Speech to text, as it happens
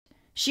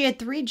She had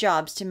 3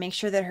 jobs to make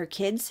sure that her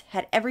kids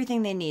had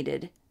everything they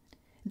needed.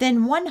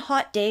 Then one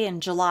hot day in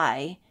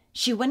July,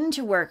 she went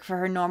into work for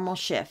her normal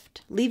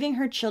shift, leaving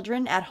her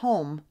children at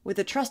home with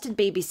a trusted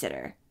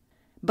babysitter.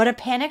 But a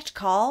panicked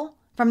call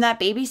from that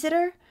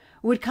babysitter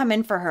would come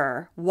in for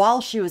her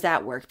while she was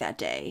at work that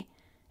day,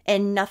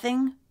 and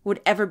nothing would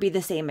ever be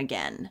the same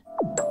again.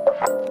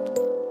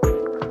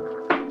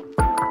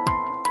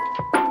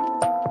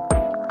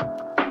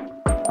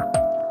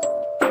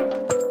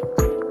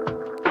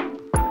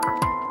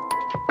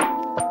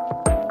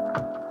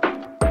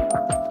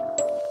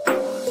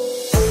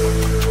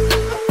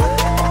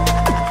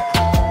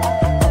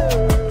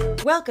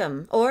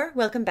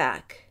 Welcome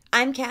back.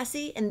 I'm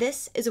Cassie, and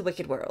this is A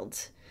Wicked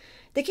World.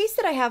 The case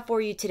that I have for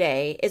you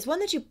today is one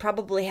that you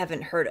probably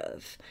haven't heard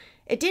of.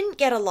 It didn't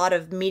get a lot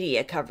of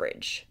media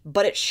coverage,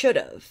 but it should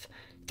have.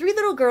 3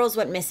 little girls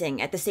went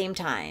missing at the same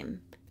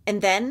time.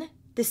 And then,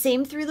 the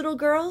same 3 little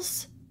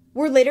girls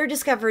were later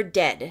discovered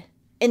dead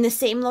in the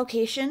same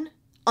location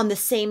on the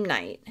same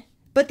night.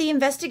 But the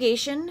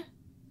investigation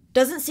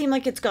doesn't seem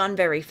like it's gone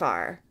very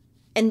far.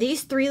 And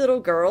these 3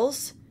 little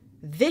girls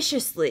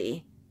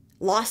viciously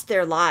lost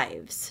their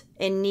lives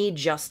and need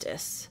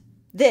justice.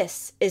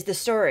 This is the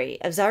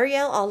story of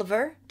Zi'Ariel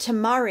Oliver,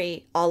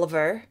 Tamari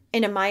Oliver,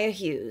 and Amaya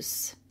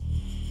Hughes.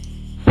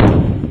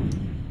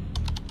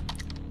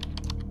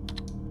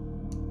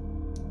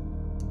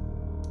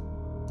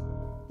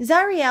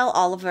 Zi'Ariel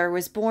Oliver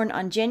was born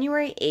on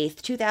January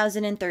 8th,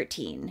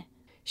 2013.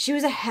 She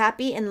was a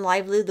happy and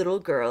lively little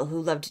girl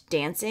who loved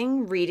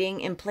dancing,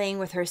 reading, and playing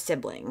with her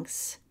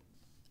siblings.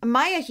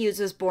 Amaya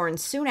Hughes was born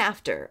soon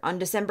after, on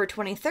December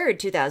 23rd,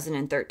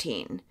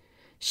 2013.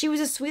 She was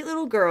a sweet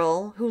little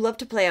girl who loved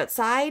to play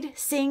outside,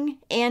 sing,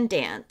 and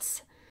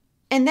dance.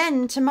 And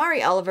then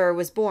Tamari Oliver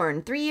was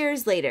born 3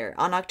 years later,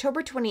 on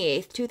October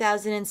 28th,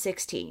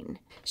 2016.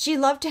 She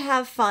loved to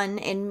have fun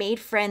and made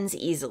friends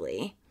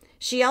easily.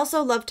 She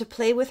also loved to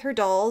play with her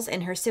dolls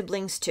and her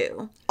siblings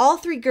too. All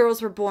 3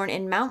 girls were born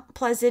in Mount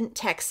Pleasant,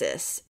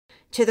 Texas,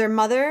 to their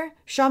mother,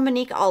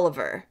 Shamanique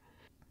Oliver.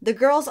 The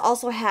girls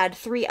also had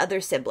 3 other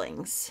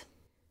siblings.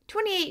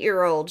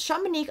 28-year-old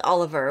Shamanique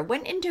Oliver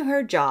went into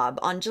her job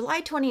on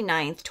July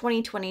 29,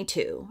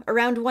 2022,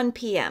 around 1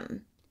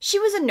 p.m. She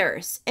was a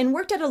nurse and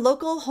worked at a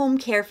local home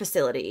care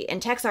facility in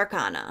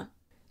Texarkana.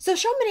 So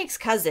Shamanique's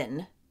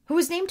cousin, who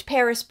was named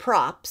Paris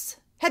Props,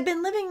 had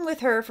been living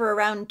with her for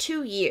around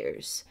 2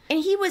 years,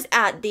 and he was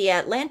at the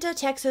Atlanta,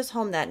 Texas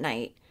home that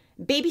night,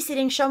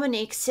 babysitting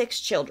Shamanique's 6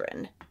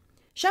 children.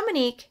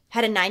 Shamanique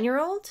had a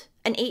 9-year-old,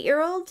 an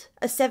 8-year-old,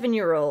 a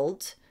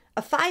 7-year-old,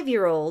 a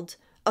 5-year-old,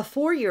 a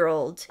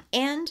 4-year-old,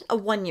 and a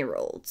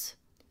 1-year-old.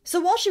 So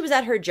while she was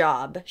at her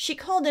job, she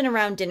called in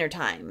around dinner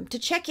time to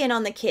check in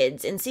on the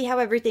kids and see how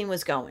everything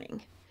was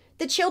going.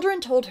 The children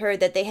told her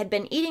that they had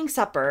been eating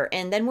supper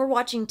and then were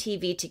watching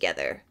TV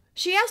together.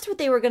 She asked what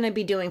they were going to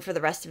be doing for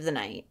the rest of the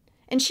night,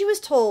 and she was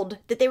told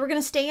that they were going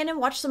to stay in and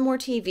watch some more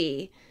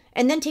TV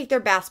and then take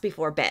their baths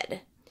before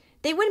bed.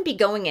 They wouldn't be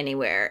going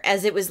anywhere,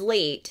 as it was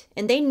late,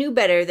 and they knew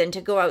better than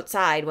to go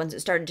outside once it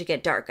started to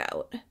get dark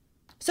out.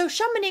 So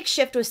Shamanique's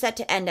shift was set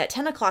to end at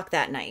 10 o'clock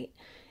that night,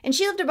 and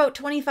she lived about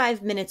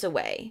 25 minutes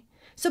away.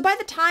 So by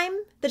the time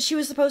that she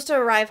was supposed to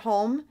arrive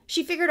home,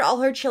 she figured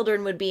all her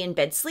children would be in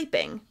bed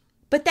sleeping.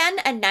 But then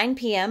at 9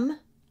 p.m.,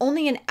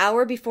 only an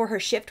hour before her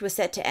shift was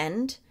set to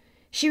end,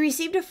 she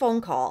received a phone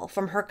call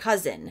from her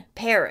cousin,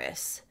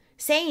 Paris,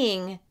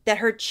 saying that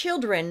her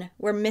children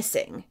were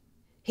missing.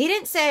 He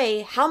didn't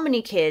say how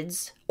many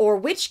kids or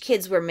which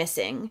kids were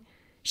missing.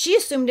 She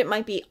assumed it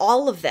might be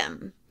all of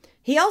them.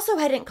 He also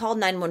hadn't called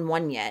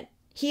 911 yet.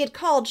 He had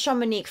called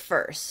Shamanique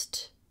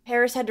first.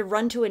 Paris had to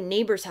run to a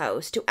neighbor's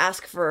house to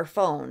ask for her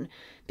phone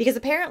because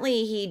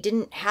apparently he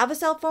didn't have a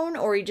cell phone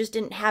or he just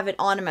didn't have it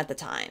on him at the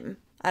time.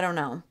 I don't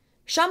know.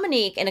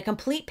 Shamanique, in a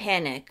complete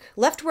panic,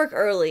 left work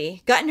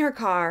early, got in her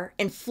car,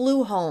 and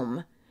flew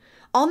home.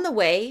 On the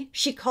way,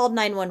 she called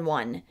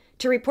 911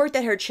 to report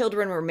that her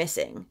children were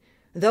missing.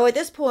 Though at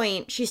this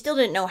point, she still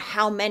didn't know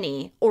how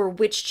many or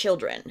which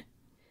children.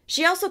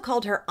 She also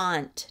called her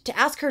aunt to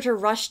ask her to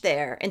rush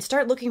there and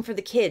start looking for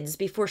the kids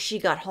before she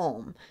got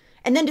home,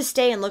 and then to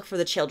stay and look for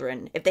the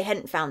children if they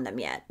hadn't found them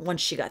yet once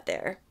she got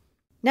there.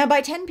 Now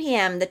by 10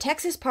 p.m., the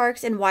Texas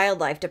Parks and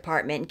Wildlife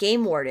Department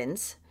game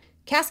wardens,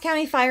 Cass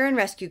County Fire and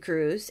Rescue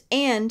Crews,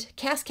 and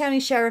Cass County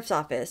Sheriff's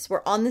Office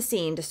were on the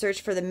scene to search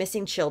for the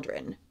missing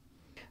children,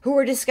 who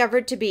were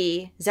discovered to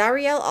be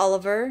Zi'Ariel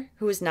Oliver,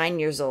 who was 9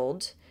 years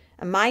old,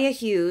 Amaya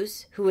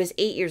Hughes, who was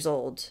 8 years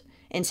old,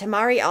 and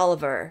Tamari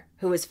Oliver,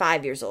 who was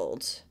 5 years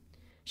old.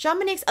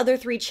 Shamanique's other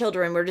 3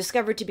 children were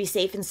discovered to be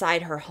safe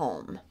inside her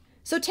home.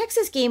 So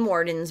Texas game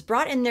wardens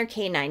brought in their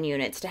canine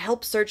units to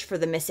help search for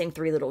the missing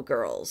 3 little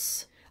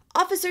girls.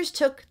 Officers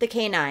took the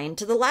canine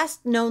to the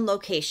last known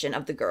location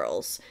of the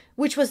girls,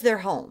 which was their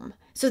home,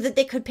 so that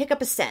they could pick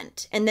up a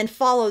scent and then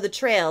follow the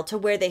trail to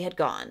where they had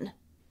gone.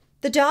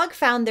 The dog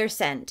found their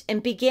scent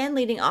and began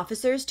leading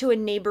officers to a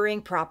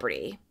neighboring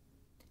property.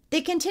 They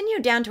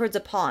continued down towards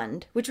a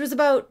pond, which was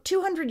about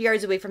 200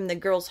 yards away from the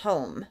girls'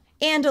 home,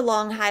 and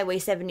along Highway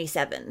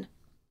 77.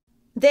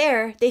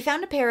 There, they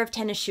found a pair of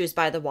tennis shoes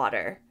by the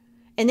water,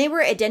 and they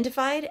were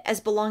identified as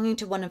belonging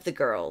to one of the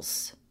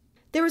girls.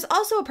 There was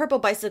also a purple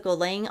bicycle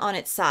laying on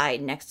its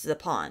side next to the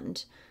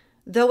pond,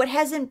 though it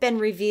hasn't been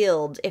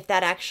revealed if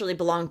that actually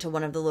belonged to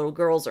one of the little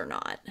girls or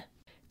not.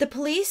 The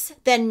police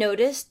then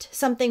noticed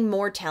something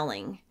more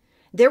telling.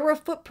 There were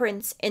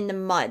footprints in the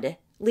mud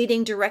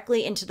leading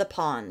directly into the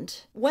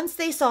pond. Once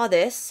they saw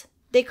this,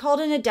 they called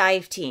in a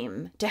dive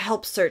team to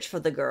help search for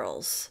the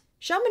girls.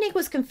 Chamonix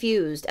was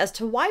confused as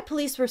to why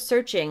police were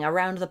searching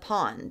around the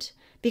pond,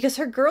 because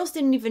her girls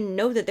didn't even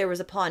know that there was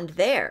a pond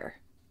there.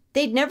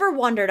 They'd never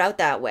wandered out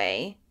that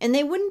way, and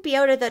they wouldn't be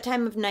out at that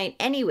time of night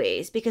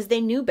anyways because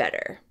they knew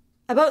better.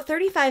 About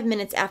 35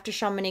 minutes after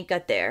Chamonix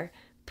got there,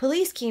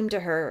 police came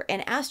to her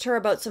and asked her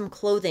about some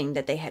clothing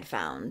that they had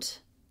found.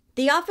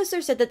 The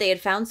officer said that they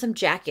had found some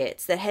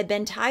jackets that had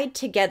been tied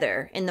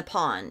together in the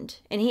pond,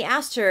 and he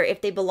asked her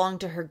if they belonged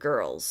to her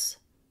girls.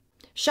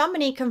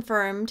 Chamonix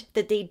confirmed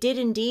that they did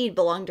indeed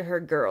belong to her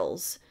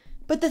girls.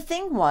 But the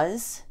thing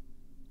was,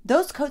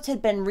 those coats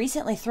had been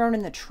recently thrown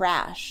in the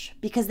trash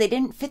because they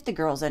didn't fit the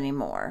girls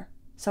anymore.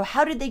 So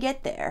how did they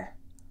get there?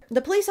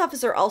 The police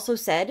officer also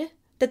said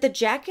that the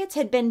jackets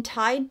had been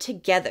tied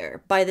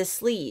together by the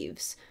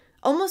sleeves,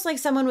 almost like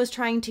someone was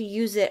trying to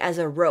use it as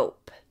a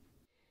rope.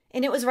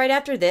 And it was right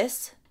after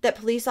this that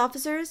police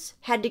officers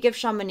had to give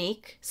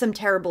Chamonix some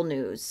terrible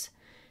news.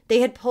 They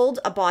had pulled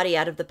a body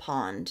out of the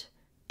pond,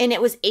 and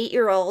it was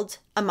 8-year-old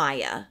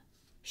Amaya.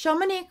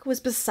 Chamonix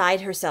was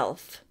beside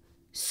herself,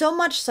 so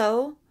much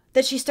so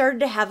that she started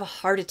to have a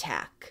heart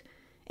attack.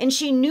 And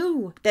she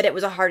knew that it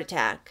was a heart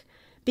attack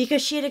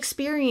because she had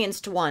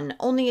experienced one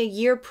only a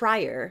year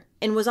prior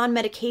and was on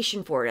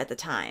medication for it at the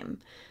time.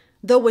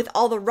 Though with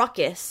all the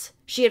ruckus,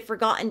 she had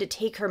forgotten to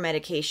take her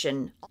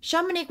medication.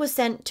 Chamonix was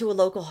sent to a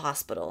local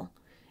hospital,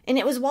 and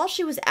it was while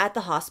she was at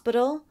the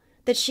hospital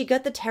that she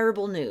got the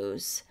terrible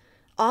news.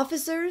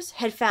 Officers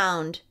had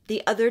found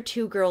the other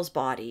 2 girls'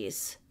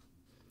 bodies.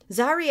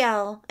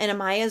 Zi'Ariel and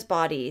Amaya's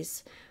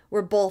bodies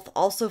were both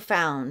also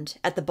found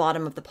at the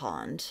bottom of the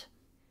pond.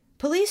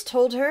 Police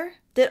told her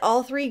that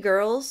all 3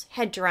 girls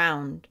had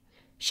drowned.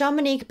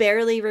 Chamonix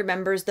barely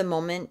remembers the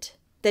moment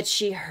that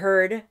she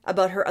heard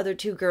about her other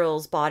 2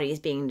 girls' bodies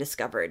being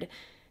discovered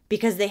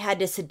because they had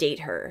to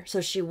sedate her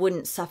so she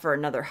wouldn't suffer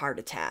another heart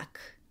attack.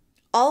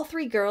 All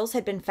 3 girls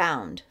had been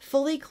found,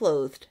 fully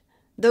clothed,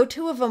 though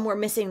 2 of them were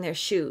missing their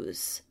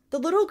shoes. The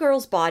little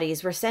girls'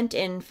 bodies were sent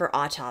in for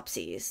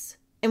autopsies,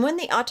 and when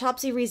the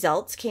autopsy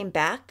results came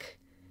back,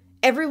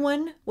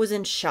 everyone was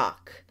in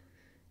shock.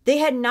 They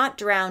had not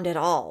drowned at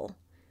all.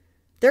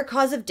 Their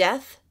cause of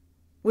death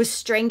was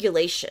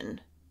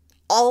strangulation.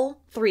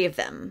 All 3 of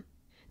them.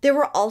 There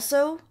were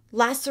also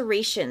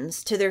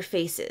lacerations to their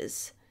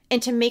faces.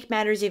 And to make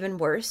matters even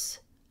worse,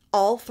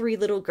 all 3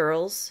 little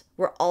girls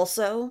were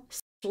also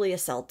sexually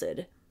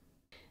assaulted.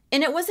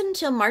 And it wasn't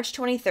until March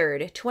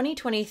 23rd,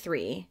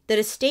 2023, that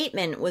a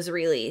statement was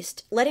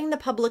released letting the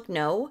public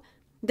know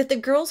that the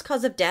girls'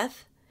 cause of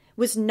death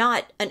was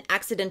not an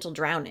accidental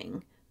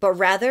drowning, but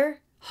rather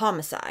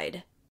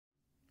homicide.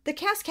 The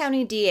Cass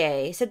County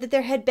DA said that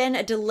there had been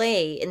a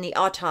delay in the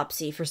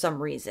autopsy for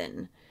some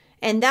reason.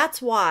 And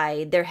that's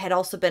why there had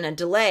also been a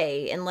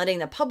delay in letting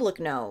the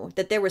public know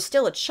that there was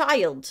still a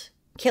child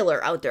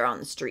killer out there on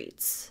the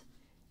streets.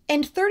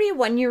 And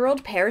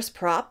 31-year-old Paris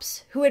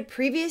Props, who had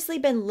previously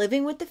been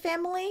living with the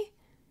family,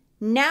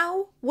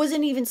 now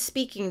wasn't even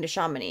speaking to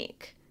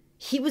Chamonix.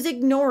 He was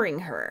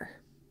ignoring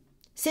her.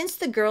 Since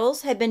the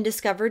girls had been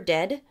discovered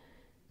dead,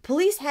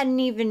 police hadn't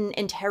even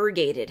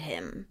interrogated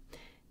him.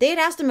 They had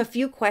asked him a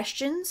few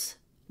questions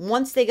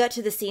once they got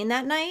to the scene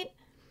that night,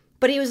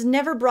 but he was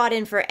never brought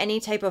in for any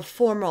type of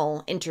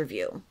formal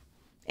interview.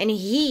 And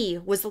he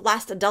was the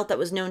last adult that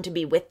was known to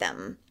be with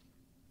them.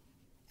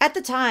 At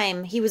the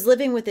time, he was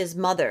living with his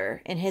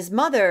mother, and his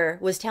mother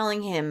was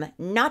telling him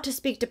not to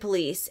speak to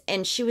police,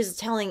 and she was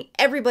telling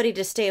everybody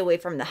to stay away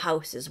from the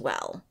house as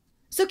well.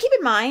 So keep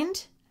in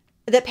mind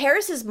that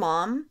Paris's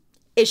mom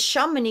is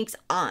Chamonix's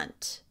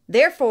aunt,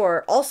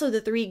 therefore also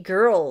the 3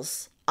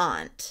 girls'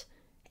 aunt.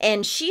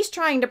 And she's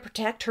trying to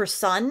protect her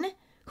son,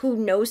 who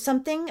knows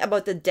something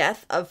about the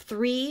death of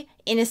 3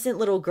 innocent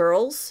little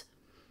girls,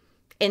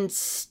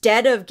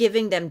 instead of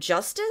giving them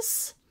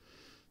justice.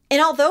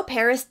 And although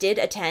Paris did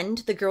attend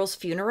the girls'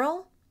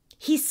 funeral,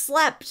 he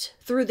slept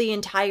through the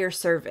entire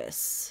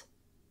service.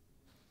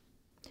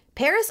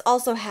 Paris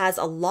also has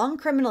a long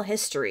criminal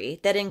history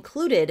that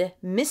included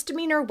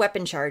misdemeanor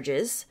weapon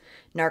charges,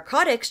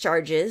 narcotics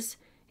charges,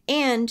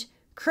 and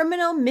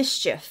criminal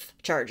mischief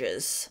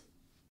charges.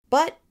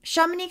 But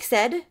Chamonix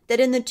said that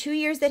in the 2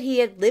 years that he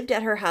had lived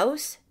at her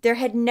house, there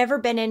had never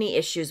been any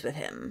issues with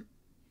him.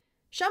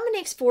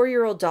 Chamonix's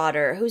 4-year-old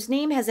daughter, whose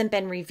name hasn't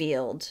been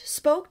revealed,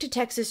 spoke to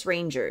Texas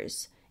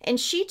Rangers, and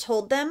she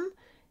told them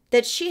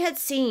that she had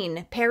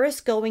seen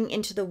Paris going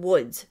into the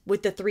woods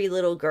with the 3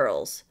 little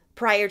girls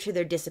prior to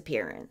their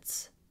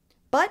disappearance.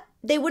 But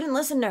they wouldn't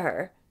listen to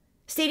her,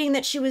 stating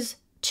that she was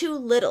too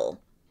little.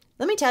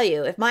 Let me tell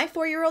you, if my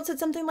 4-year-old said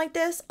something like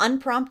this,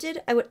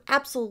 unprompted, I would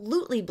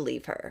absolutely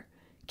believe her.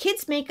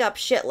 Kids make up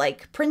shit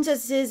like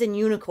princesses and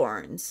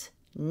unicorns.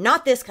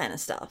 Not this kind of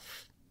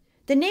stuff.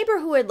 The neighbor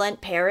who had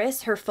lent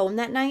Paris her phone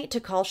that night to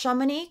call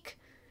Chamonix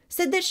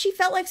said that she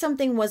felt like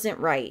something wasn't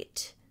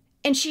right.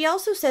 And she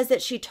also says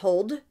that she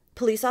told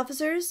police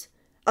officers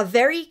a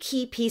very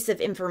key piece of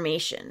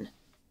information.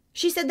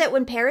 She said that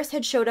when Paris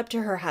had showed up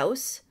to her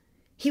house,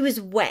 he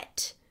was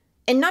wet.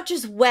 And not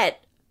just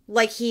wet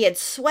like he had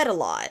sweat a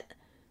lot,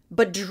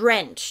 but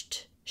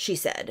drenched, she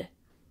said.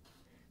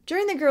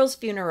 During the girls'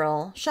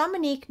 funeral,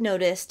 Chamonix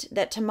noticed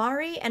that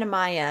Tamari and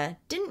Amaya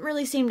didn't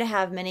really seem to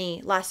have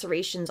many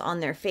lacerations on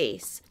their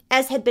face,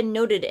 as had been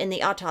noted in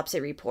the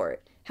autopsy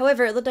report.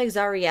 However, it looked like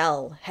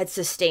Zi'Ariel had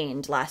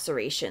sustained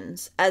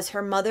lacerations, as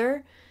her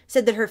mother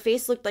said that her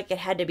face looked like it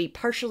had to be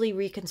partially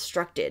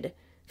reconstructed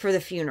for the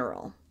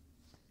funeral.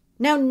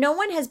 Now, no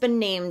one has been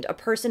named a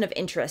person of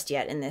interest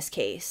yet in this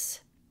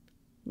case.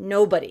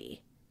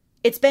 Nobody.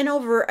 It's been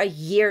over a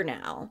year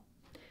now.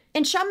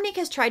 And Chamonix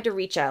has tried to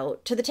reach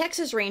out to the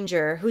Texas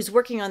Ranger who's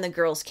working on the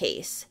girl's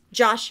case,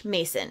 Josh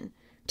Mason,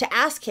 to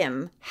ask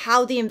him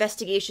how the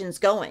investigation's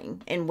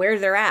going and where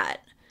they're at.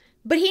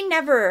 But he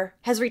never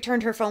has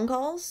returned her phone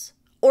calls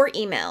or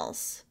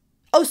emails.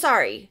 Oh,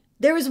 sorry.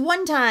 There was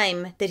one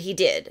time that he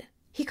did.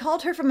 He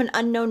called her from an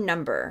unknown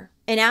number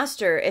and asked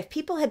her if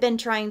people had been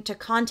trying to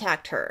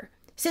contact her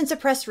since a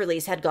press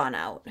release had gone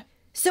out.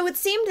 So it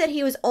seemed that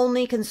he was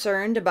only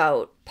concerned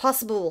about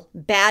possible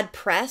bad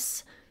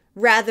press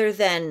rather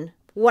than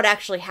what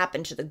actually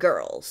happened to the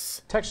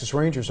girls. Texas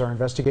Rangers are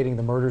investigating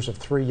the murders of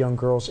 3 young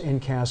girls in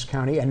Cass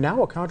County, and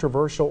now a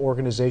controversial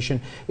organization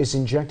is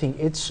injecting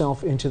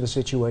itself into the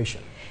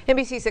situation.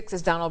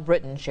 NBC6's Donald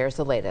Britton shares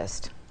the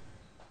latest.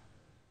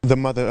 The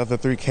mother of the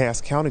 3 Cass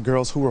County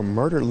girls who were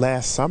murdered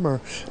last summer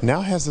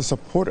now has the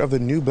support of the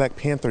new Black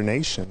Panther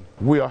Nation.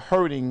 We are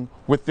hurting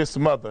with this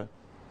mother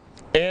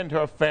and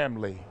her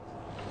family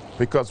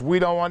because we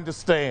don't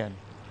understand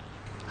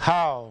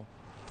how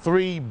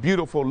 3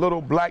 beautiful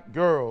little black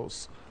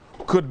girls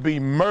could be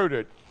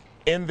murdered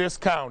in this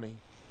county,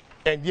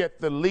 and yet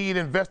the lead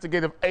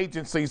investigative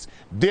agencies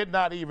did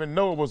not even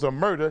know it was a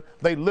murder.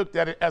 They looked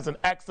at it as an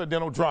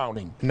accidental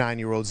drowning.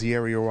 9-year-old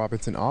Zi'Ariel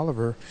Robinson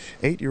Oliver,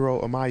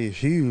 8-year-old Amaya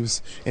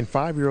Hughes, and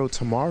 5-year-old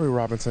Tamari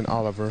Robinson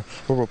Oliver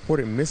were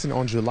reported missing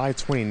on July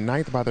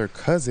 29th by their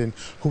cousin,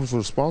 who was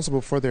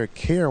responsible for their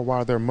care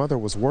while their mother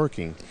was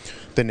working.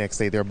 The next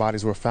day, their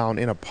bodies were found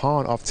in a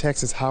pond off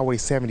Texas Highway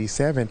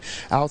 77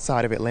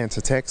 outside of Atlanta,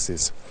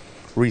 Texas.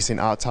 Recent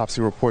autopsy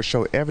reports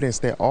show evidence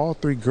that all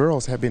 3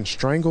 girls have been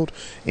strangled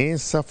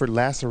and suffered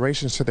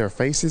lacerations to their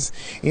faces,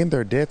 and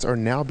their deaths are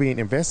now being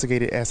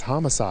investigated as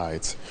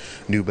homicides.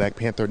 New Black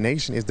Panther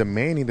Nation is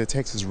demanding the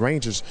Texas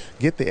Rangers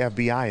get the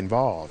FBI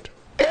involved.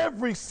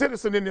 Every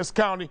citizen in this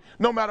county,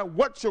 no matter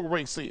what your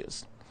race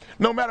is,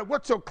 no matter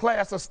what your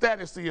class or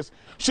status is,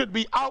 should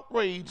be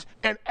outraged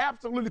and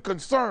absolutely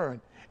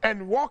concerned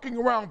and walking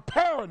around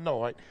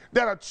paranoid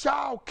that a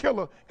child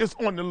killer is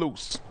on the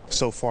loose.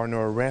 So far, no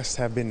arrests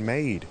have been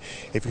made.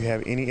 If you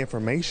have any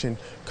information,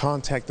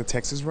 contact the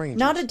Texas Rangers.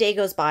 Not a day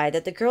goes by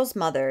that the girl's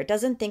mother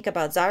doesn't think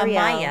about Zi'Ariel,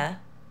 Amaya,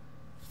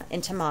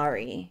 and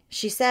Tamari.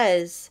 She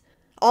says,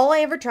 "All I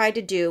ever tried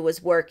to do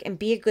was work and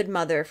be a good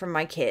mother for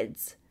my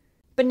kids."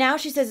 But now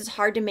she says it's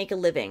hard to make a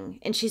living,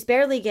 and she's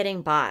barely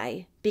getting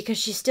by because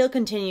she still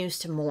continues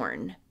to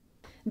mourn.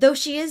 Though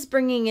she is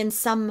bringing in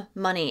some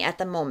money at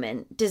the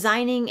moment,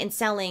 designing and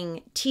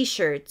selling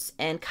t-shirts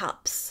and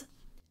cups.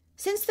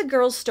 Since the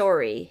girl's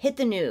story hit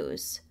the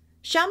news,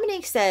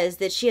 Chamonix says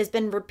that she has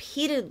been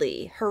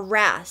repeatedly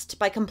harassed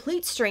by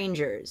complete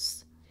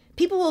strangers.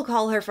 People will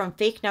call her from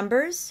fake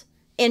numbers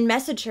and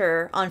message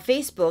her on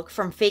Facebook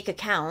from fake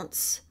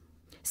accounts,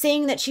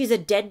 saying that she's a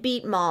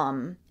deadbeat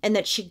mom and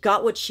that she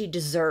got what she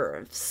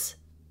deserves,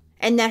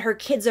 and that her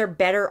kids are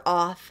better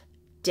off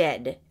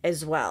dead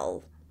as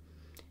well.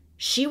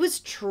 She was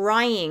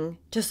trying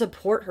to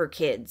support her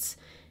kids.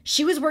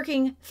 She was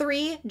working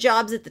 3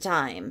 jobs at the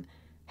time.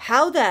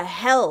 How the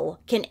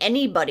hell can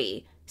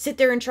anybody sit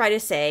there and try to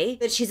say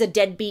that she's a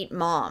deadbeat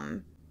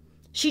mom?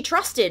 She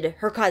trusted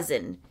her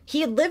cousin.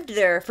 He had lived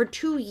there for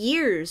 2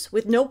 years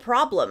with no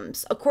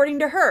problems, according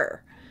to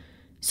her.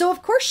 So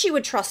of course she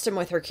would trust him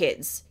with her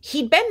kids.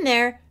 He'd been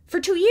there for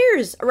 2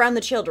 years around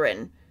the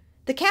children.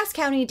 The Cass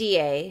County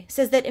DA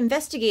says that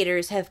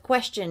investigators have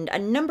questioned a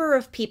number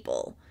of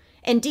people,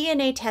 and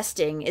DNA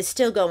testing is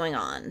still going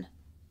on.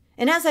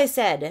 And as I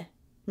said,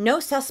 no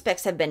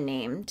suspects have been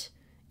named,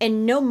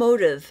 and no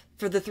motive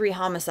for the 3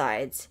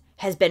 homicides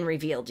has been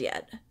revealed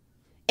yet.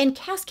 And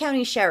Cass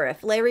County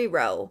Sheriff Larry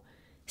Rowe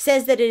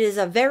says that it is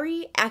a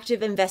very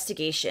active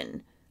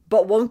investigation,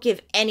 but won't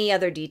give any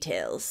other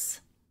details.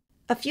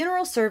 A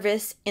funeral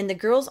service in the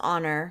girls'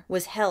 honor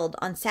was held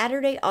on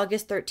Saturday,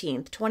 August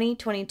 13th,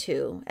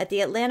 2022, at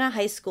the Atlanta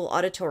High School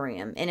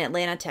Auditorium in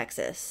Atlanta,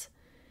 Texas.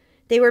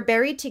 They were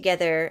buried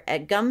together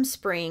at Gum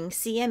Spring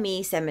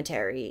CME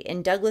Cemetery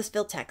in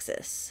Douglasville,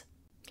 Texas.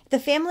 The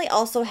family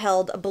also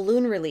held a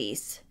balloon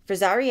release for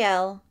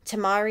Zi'Ariel,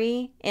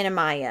 Tamari, and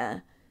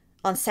Amaya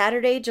on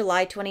Saturday,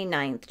 July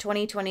 29th,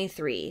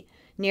 2023,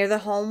 near the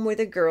home where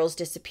the girls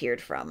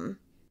disappeared from.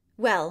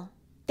 Well,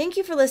 thank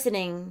you for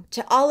listening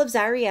to all of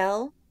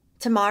Zi'Ariel,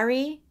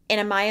 Tamari, and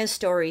Amaya's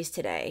stories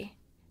today.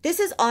 This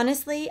is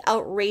honestly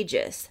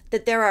outrageous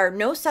that there are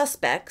no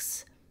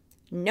suspects,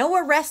 no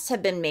arrests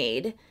have been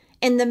made,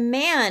 and the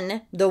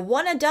man, the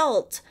one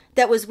adult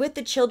that was with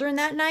the children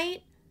that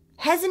night,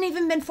 hasn't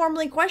even been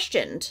formally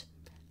questioned.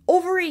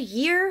 Over a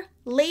year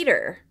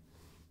later,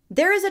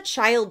 there is a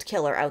child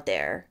killer out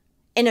there,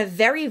 and a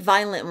very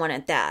violent one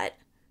at that.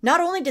 Not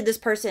only did this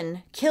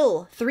person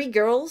kill 3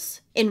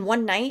 girls in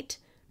one night,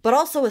 but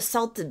also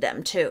assaulted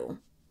them too.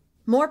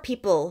 More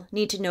people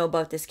need to know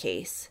about this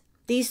case.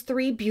 These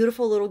 3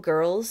 beautiful little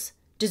girls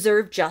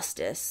deserve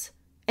justice,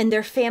 and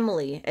their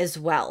family as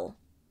well.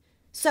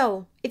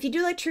 So, if you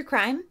do like true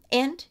crime,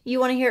 and you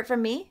want to hear it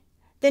from me,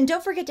 then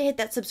don't forget to hit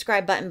that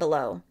subscribe button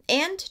below,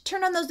 and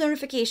turn on those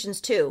notifications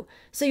too,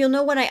 so you'll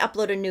know when I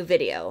upload a new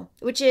video,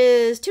 which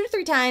is 2 to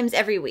 3 times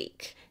every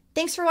week.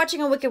 Thanks for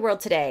watching A Wicked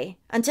World today.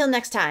 Until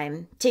next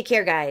time, take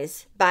care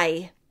guys.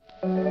 Bye.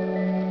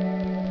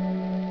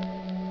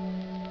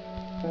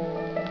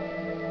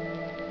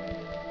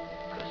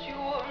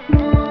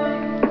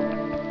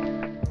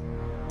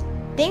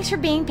 Thanks for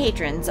being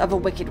patrons of A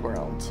Wicked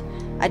World.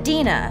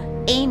 Adina,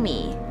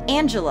 Amy,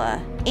 Angela,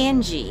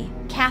 Angie,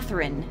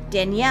 Catherine,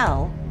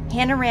 Danielle,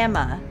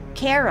 Hanorama,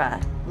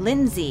 Kara,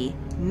 Lindsay,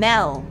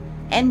 Mel,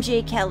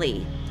 MJ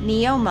Kelly,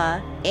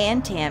 Neoma,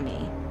 and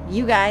Tammy.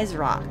 You guys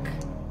rock.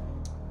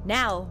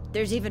 Now,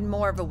 there's even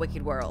more of A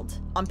Wicked World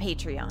on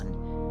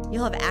Patreon.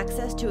 You'll have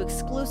access to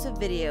exclusive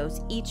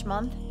videos each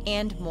month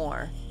and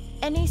more.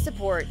 Any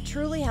support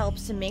truly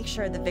helps to make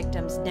sure the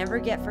victims never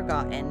get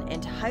forgotten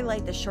and to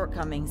highlight the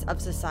shortcomings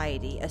of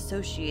society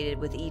associated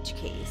with each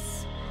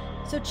case.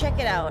 So check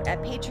it out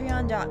at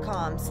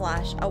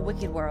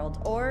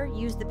patreon.com/awickedworld or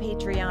use the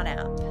Patreon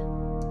app.